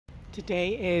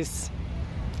Today is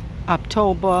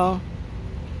October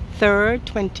 3rd,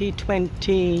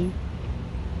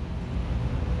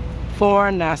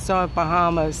 2024, Nassau,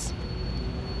 Bahamas.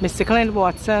 Mr. Clint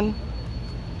Watson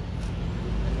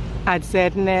at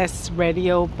ZNS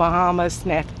Radio Bahamas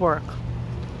Network.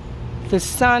 The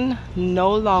sun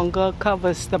no longer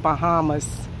covers the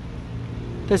Bahamas.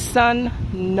 The sun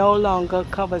no longer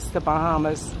covers the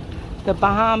Bahamas. The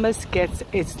Bahamas gets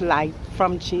its light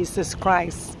from Jesus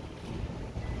Christ.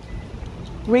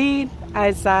 Read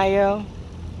Isaiah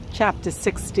chapter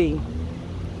 60.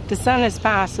 The sun has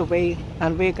passed away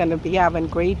and we're going to be having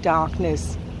great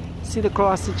darkness. See the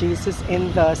cross of Jesus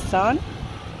in the sun?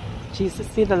 Jesus,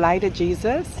 see the light of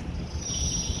Jesus?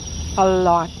 A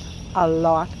lot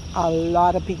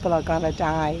of people are going to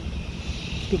die.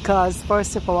 Because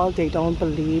first of all, they don't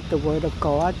believe the word of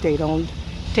God. They don't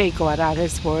take God at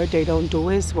His word. They don't do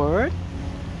His word.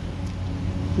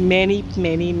 Many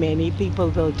people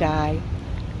will die.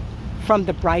 From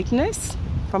the brightness,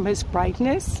 from His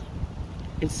brightness,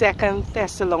 in 2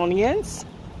 Thessalonians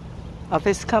of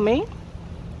His coming,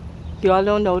 y'all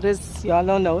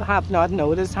have not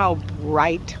noticed how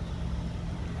bright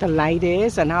the light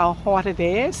is and how hot it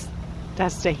is.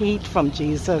 That's the heat from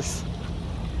Jesus.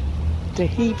 The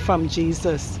heat from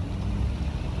Jesus.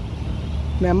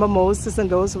 Remember Moses and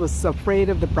those who was afraid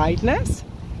of the brightness?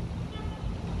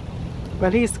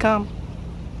 Well, He's come.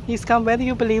 He's come. Whether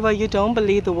you believe or you don't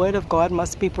believe, the word of God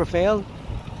must be prevailed.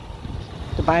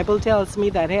 The Bible tells me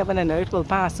that heaven and earth will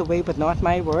pass away, but not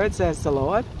my word, says the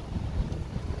Lord.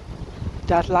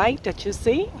 That light that you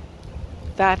see,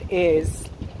 that is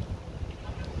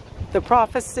the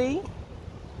prophecy,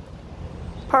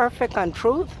 perfect and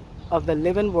truth of the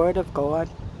living word of God.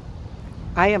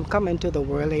 I am coming to the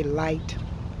world a light.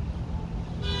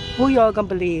 Who y'all gonna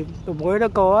believe? The word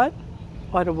of God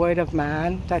or the word of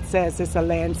man that says it's a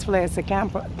lens flare, it's a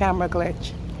camera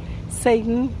glitch?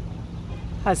 Satan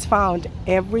has found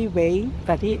every way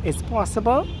that he is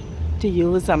possible to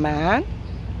use a man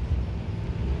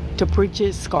to preach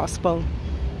his gospel,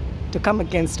 to come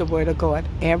against the word of God.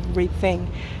 Everything.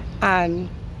 And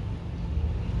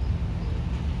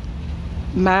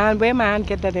man, where man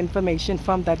get that information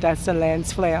from, that's a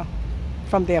lens flare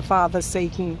from their father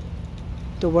Satan.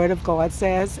 The word of God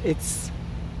says it's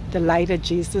the light of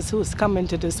Jesus who's come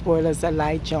into this world as a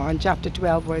light. John chapter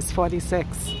 12 verse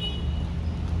 46.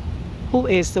 Who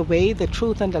is the way, the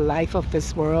truth, and the life of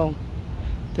this world?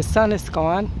 The sun is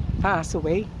gone, passed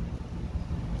away,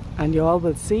 and you all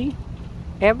will see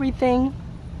everything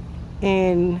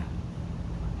in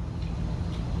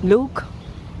Luke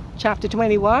chapter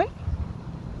 21.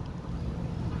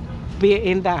 We're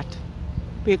in that.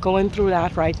 We're going through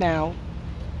that right now.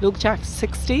 Luke chapter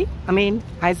 60,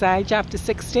 Isaiah chapter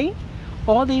 60.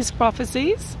 All these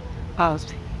prophecies are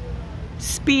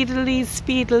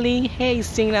speedily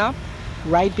hasting up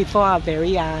right before our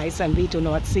very eyes, and we do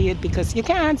not see it because you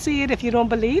can't see it if you don't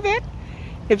believe it.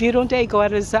 If you don't take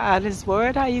God at His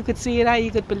word, how you could see it, how you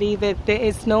could believe it? There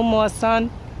is no more sun.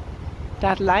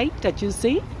 That light that you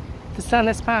see, the sun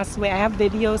has passed away. I have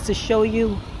videos to show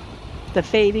you the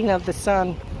fading of the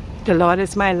sun. The Lord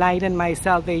is my light and my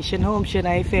salvation. Whom should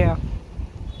I fear?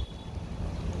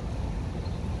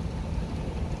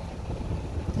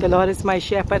 The Lord is my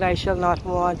shepherd, I shall not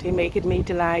want. He maketh me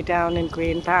to lie down in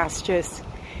green pastures.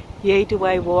 Yea, do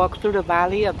I walk through the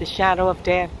valley of the shadow of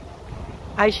death,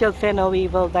 I shall fear no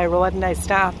evil. Thy rod and thy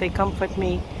staff, they comfort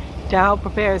me. Thou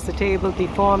preparest a table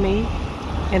before me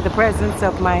in the presence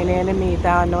of mine enemy.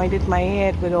 Thou anointed my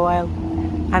head with oil,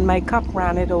 and my cup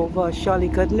runneth over. Surely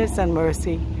goodness and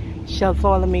mercy shall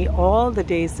follow me all the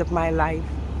days of my life,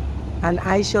 and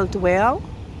I shall dwell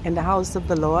in the house of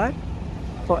the Lord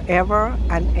forever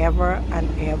and ever and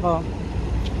ever.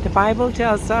 The Bible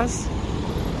tells us,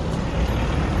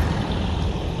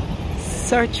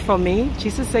 search for me.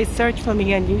 Jesus says, search for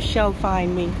me and you shall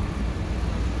find me.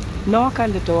 Knock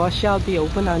and the door shall be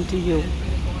open unto you.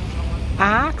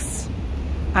 Ask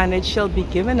and it shall be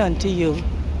given unto you.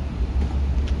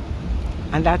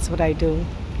 And that's what I do.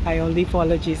 I only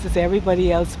follow Jesus.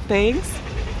 Everybody else thinks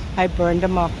I burn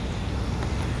them up.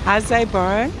 As I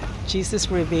burn,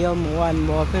 Jesus revealed more and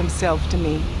more of Himself to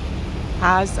me.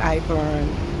 As I burn.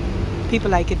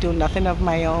 People, I could do nothing of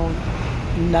my own.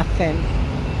 Nothing.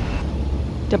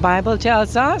 The Bible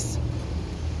tells us,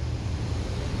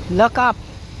 look up.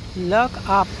 Look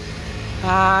up.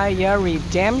 Your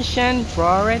redemption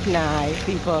draweth nigh.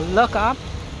 People, look up.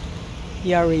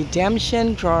 Your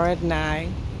redemption draweth nigh.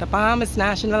 The Bahamas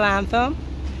national anthem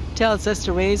tells us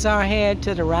to raise our head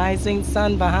to the rising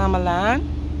sun, Bahama land.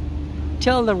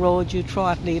 till the road you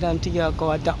trod lead unto your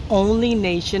God. The only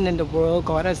nation in the world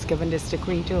God has given this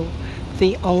decree to.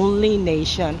 The only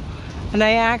nation. And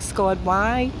I asked God,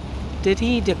 why did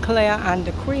he declare and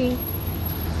decree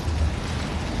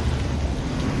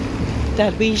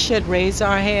that we should raise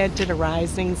our head to the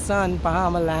rising sun,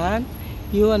 Bahamas land?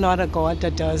 You are not a God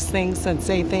that does things and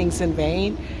say things in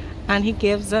vain. And he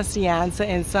gives us the answer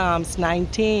in Psalms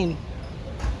 19.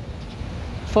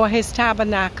 For his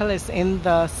tabernacle is in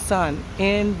the sun,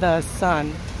 in the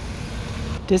sun.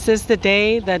 This is the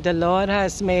day that the Lord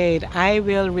has made. I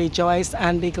will rejoice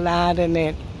and be glad in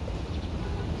it.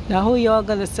 Now who y'all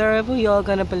gonna serve? Who y'all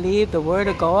gonna believe? The word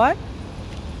of God?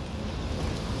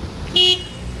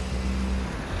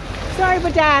 Sorry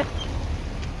about that.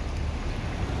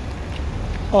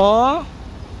 Or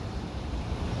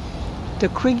the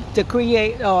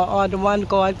create or the one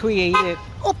God created.